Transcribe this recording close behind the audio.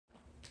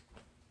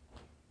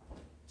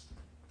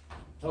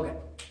Okay,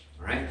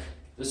 all right.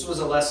 This was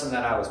a lesson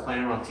that I was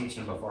planning on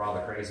teaching before all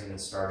the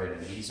craziness started,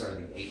 and these are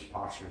the 8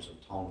 postures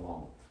of Tong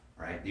Long.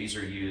 All right, these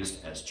are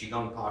used as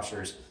Qigong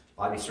postures,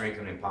 body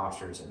strengthening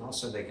postures, and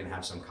also they can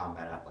have some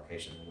combat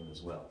application in them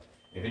as well.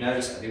 If you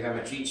notice, I do have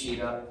my cheat sheet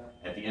up.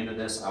 At the end of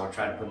this, I would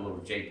try to put a little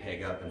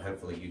JPEG up, and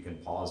hopefully you can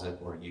pause it,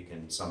 or you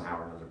can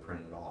somehow or another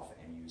print it off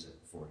and use it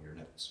for your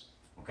notes.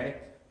 Okay?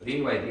 But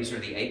anyway, these are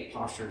the 8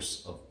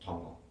 postures of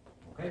Tong Long.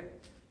 Okay?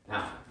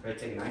 Now, we're going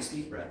to take a nice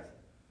deep breath.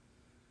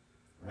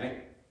 All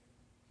right?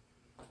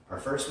 Our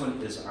first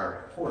one is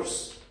our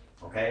horse.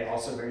 Okay?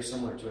 Also very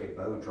similar to a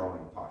bow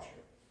drawing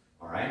posture.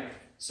 All right?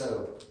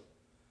 So,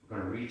 we're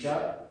going to reach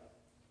up.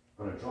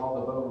 We're going to draw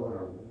the bow. We're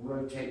going to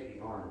rotate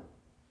the arm.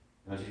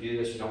 Now, as you do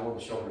this, you don't hold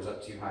the shoulders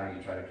up too high.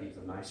 You try to keep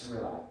them nice and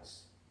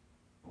relaxed.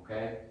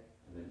 Okay?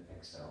 And then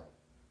exhale.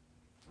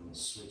 I'm going to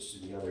switch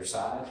to the other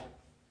side.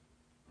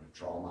 I'm going to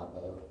draw my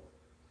bow.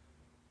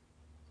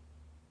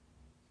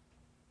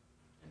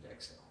 And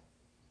exhale.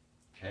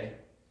 Okay?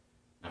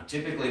 Now,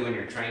 typically when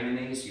you're training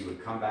these, you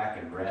would come back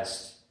and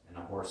rest in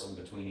a horse in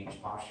between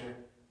each posture.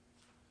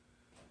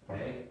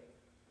 Okay?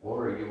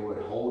 Or you would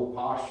hold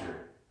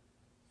posture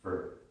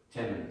for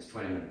 10 minutes,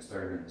 20 minutes,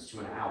 30 minutes, to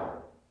an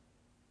hour.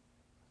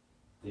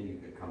 Then you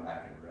could come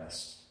back and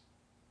rest.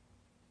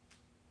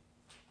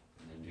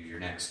 And then do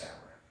your next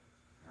hour.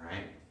 All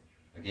right?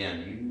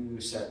 Again, you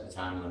set the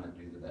time limit,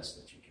 do the best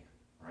that you can.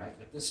 All right?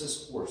 But this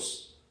is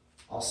horse,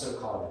 also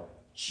called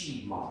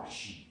Qi Ma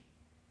Shi.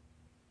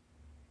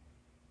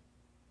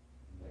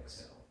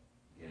 Exhale.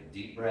 Again,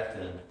 deep breath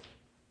in.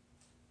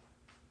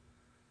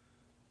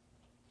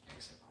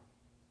 Exhale.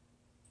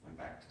 And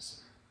back to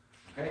center.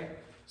 Okay?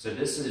 So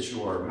this is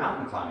your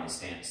mountain climbing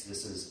stance.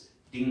 This is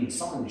Ding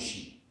San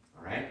Shi.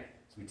 All right?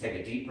 So we take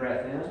a deep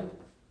breath in, and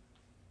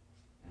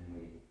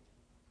we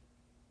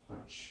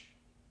punch.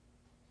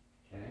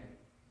 Okay?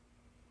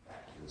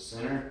 Back to the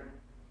center.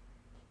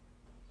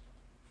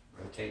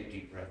 Rotate,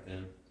 deep breath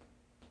in.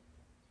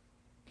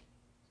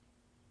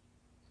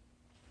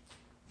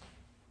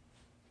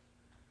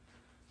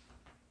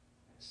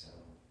 Exhale.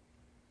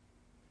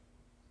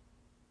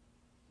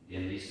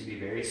 Again, these can be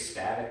very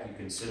static. You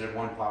can sit in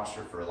one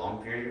posture for a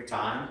long period of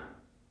time,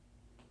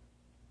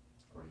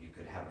 or you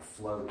could have a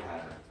flow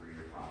pattern through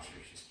your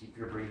postures. Just keep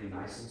your breathing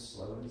nice and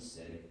slow and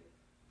steady.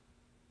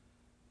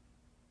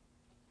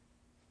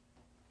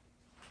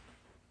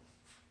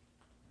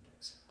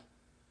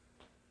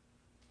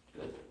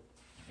 Good.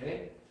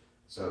 Okay?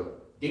 So,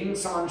 Ding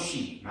San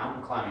Shi,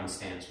 mountain climbing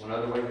stance. One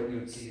other way that you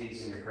would see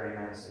these in your crane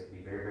mats, they can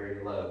be very,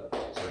 very low,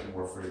 so it can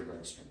work for your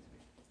leg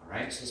strengthening. All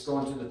right, so let's go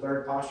into the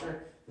third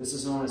posture. This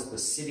is known as the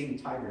sitting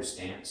tiger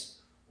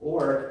stance,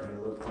 or, let me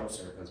look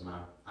closer because my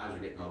eyes are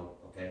getting old,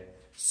 okay?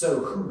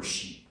 So Hu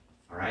Shi,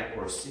 all right,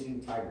 or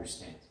sitting tiger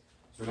stance.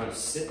 So we're going to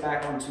sit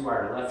back onto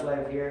our left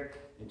leg here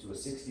into a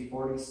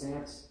 60-40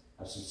 stance,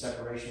 have some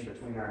separation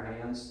between our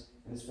hands,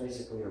 and it's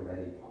basically a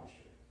ready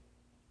posture.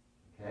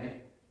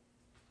 Okay?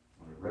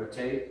 I'm going to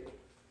rotate.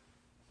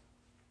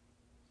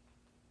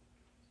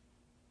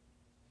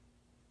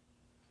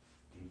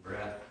 Deep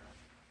breath.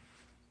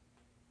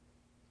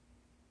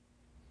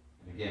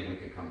 And again, we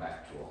could come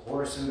back to a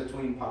horse in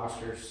between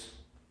postures.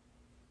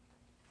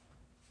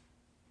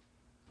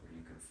 Or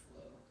you could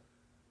flow.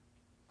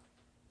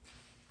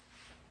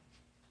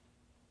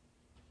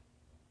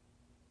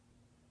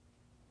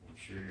 Make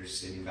sure you're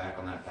sitting back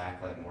on that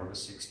back leg, more of a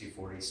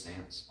 60-40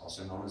 stance,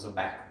 also known as a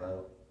back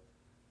bow.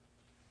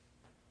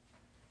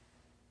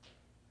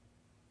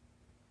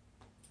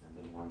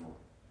 One more.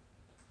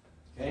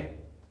 Okay?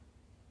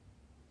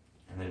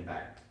 And then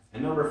back.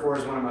 And number 4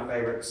 is one of my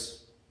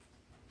favorites.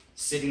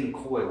 Sitting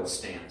coil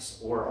stance,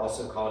 or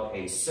also called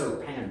a So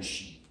Pan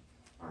Shi.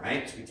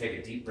 Alright, so we take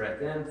a deep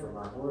breath in from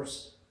our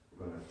horse.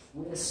 We're going to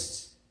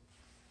twist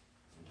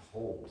and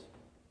hold.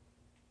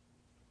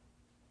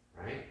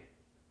 Right?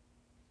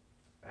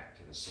 Back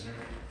to the center.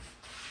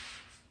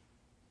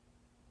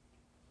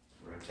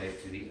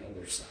 Rotate to the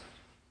other side.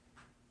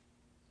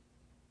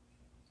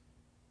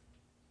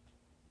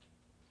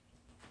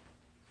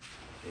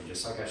 And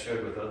just like I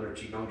showed with other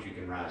Qigongs, you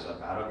can rise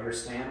up out of your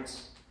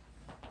stance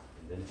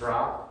and then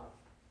drop.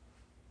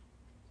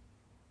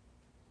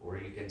 Or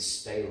you can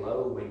stay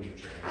low when you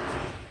train.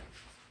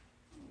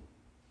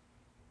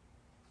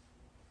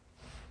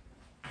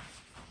 And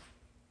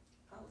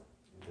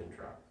then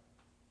drop.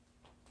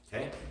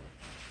 Okay?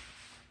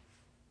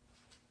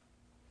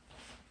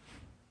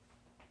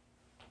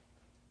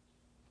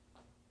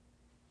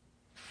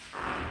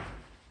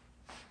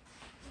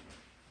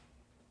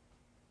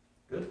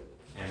 Good.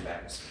 And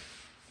back to center.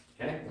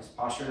 Okay, that's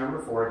posture number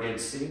 4. Again,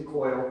 sitting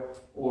coil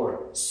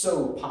or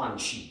So Pan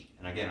Shi.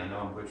 And again, I know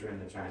I'm butchering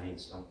the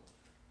Chinese. Don't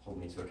hold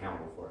me to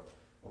accountable for it.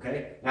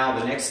 Okay, now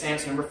the next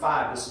stance, number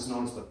 5, this is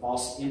known as the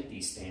false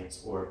empty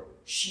stance or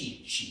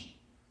Shi Shi.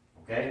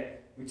 Okay,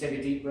 we take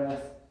a deep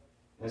breath.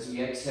 As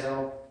we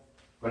exhale,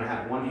 we're going to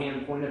have one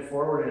hand pointed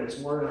forward, and it's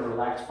more in a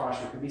relaxed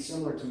posture. It could be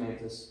similar to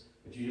Mantis,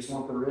 but you just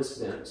want the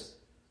wrist bent.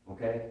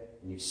 Okay,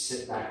 and you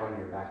sit back on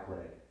your back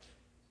leg.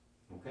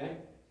 Okay.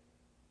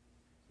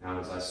 Now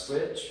as I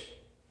switch,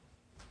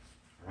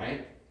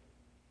 right?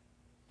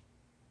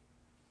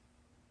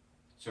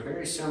 So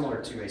very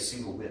similar to a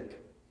single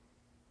whip,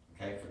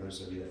 okay, for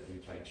those of you that do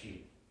Tai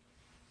Chi.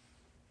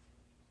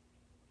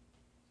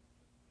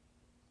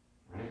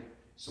 All right?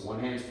 So one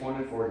hand's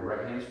pointed forward, your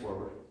right hand's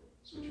forward.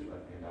 Switch your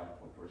left hand out,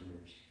 point towards the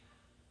mirrors.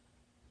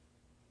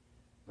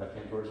 Left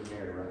hand towards the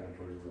mirror, right hand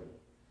towards the whip.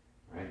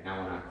 All right,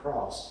 now when I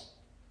cross,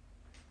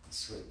 I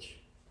switch.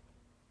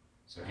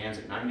 So hands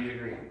at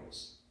 90-degree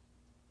angles.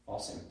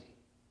 False empty.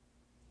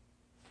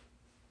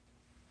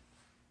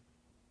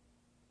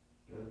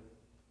 Good.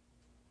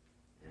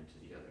 And to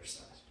the other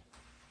side.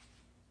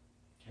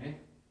 Okay?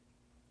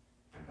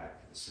 And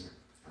back to the center.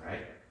 All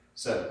right?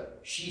 So,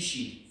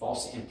 shi,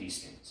 false empty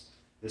stance.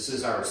 This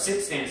is our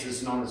sit stance.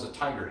 This is known as a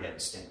tiger head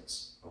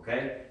stance.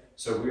 Okay?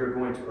 So we are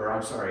going to, or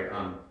I'm sorry,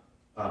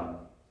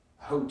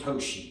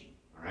 hotoshi.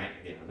 All right?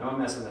 Again, I know I'm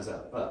messing this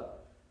up,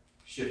 but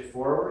shift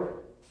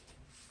forward,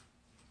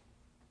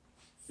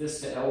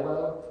 fist to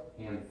elbow,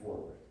 hand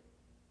forward,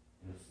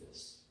 and a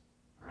fist.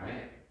 All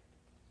right?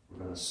 We're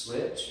going to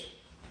switch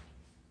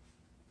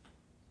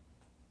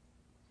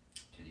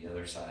to the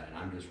other side, and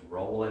I'm just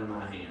rolling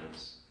my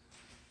hands.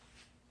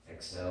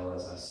 Exhale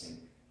as I sink.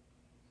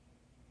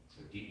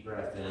 So deep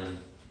breath in,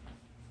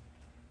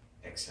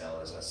 exhale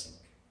as I sink.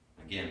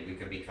 Again, we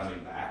could be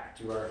coming back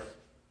to our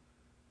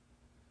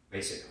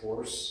basic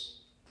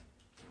horse,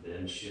 and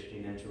then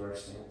shifting into our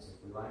stance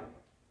if we like.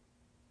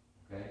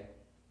 Okay?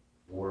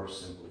 Or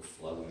simply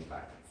flowing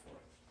back and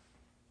forth.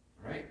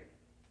 All right?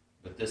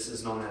 But this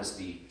is known as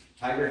the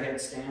tiger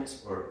head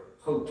stance or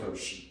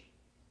hotoshi.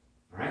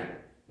 All right?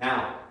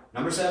 Now,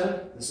 number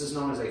 7, this is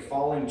known as a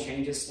falling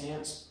changes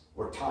stance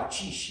or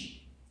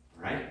ta-chi-shi.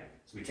 All right?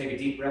 So we take a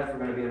deep breath. We're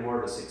going to be in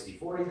more of a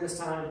 60-40 this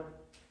time.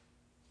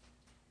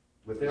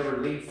 With every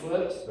lead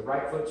foot, the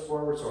right foot's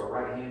forward, so our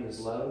right hand is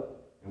low,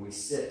 and we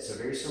sit. So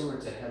very similar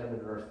to heaven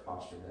and earth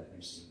posture that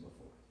you've seen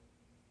before.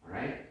 All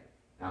right?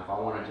 Now, if I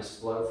want to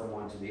just flow from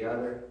one to the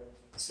other,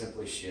 I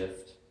simply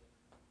shift,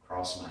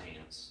 cross my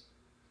hands,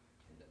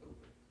 and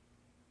open.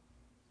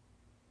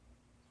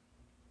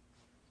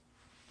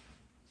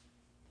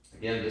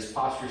 Again, this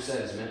posture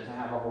set is meant to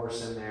have a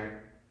horse in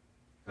there.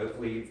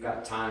 Hopefully you've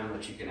got time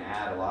that you can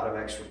add a lot of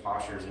extra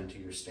postures into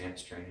your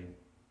stance training.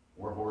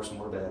 More horse,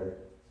 more better.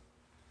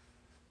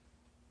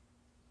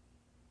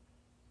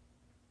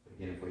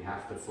 Again, if we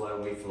have to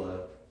flow, we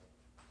flow.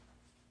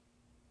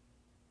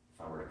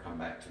 If I were to come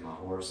back to my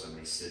horse, I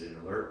may sit in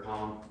alert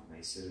palm, I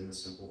may sit in a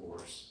simple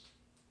horse.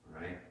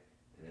 All right?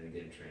 And then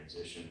again,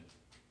 transition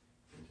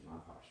into my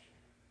posture.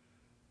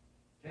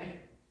 Okay?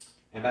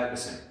 And back to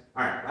center.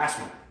 All right, last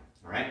one.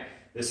 All right?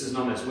 This is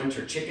known as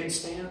winter chicken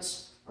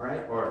stance, all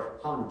right? Or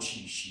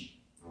han-chi-shi,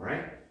 all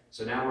right?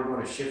 So now we're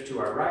going to shift to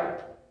our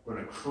right. We're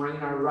going to crane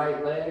our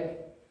right leg.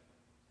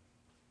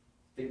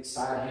 Big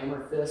side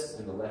hammer fist,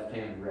 and the left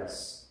hand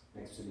rests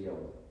next to the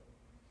elbow.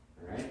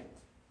 All right?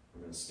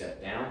 We're going to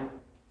step down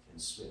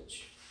and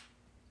switch.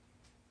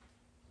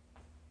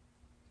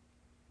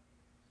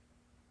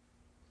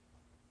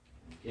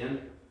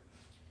 Again,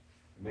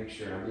 make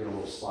sure I'm getting a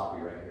little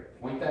sloppy right here.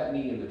 Point that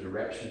knee in the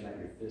direction that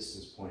your fist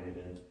is pointed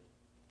in.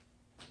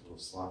 A little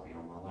sloppy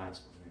on my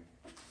last one there.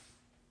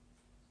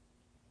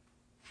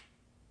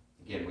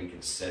 Again, we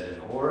can set in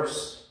a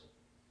horse.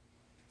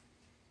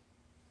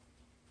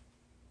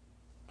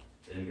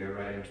 Then go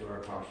right into our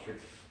posture.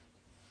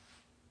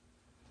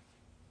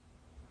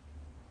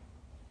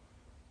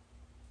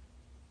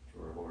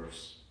 To our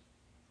horse.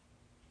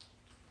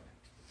 Back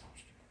to the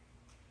posture.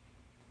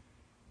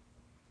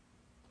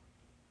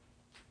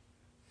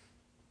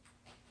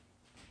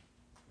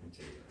 And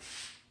take it.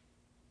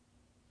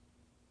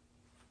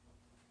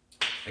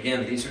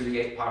 Again, these are the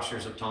 8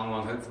 postures of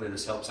Tonglong. Hopefully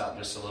this helps out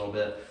just a little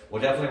bit.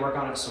 We'll definitely work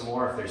on it some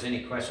more. If there's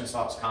any questions,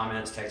 thoughts,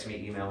 comments, text me,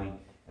 email me.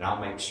 And I'll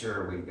make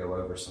sure we go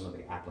over some of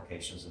the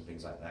applications and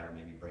things like that, or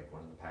maybe break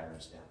one of the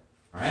patterns down.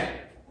 All right?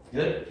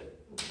 Good?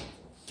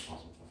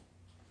 Awesome.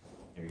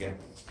 There you go.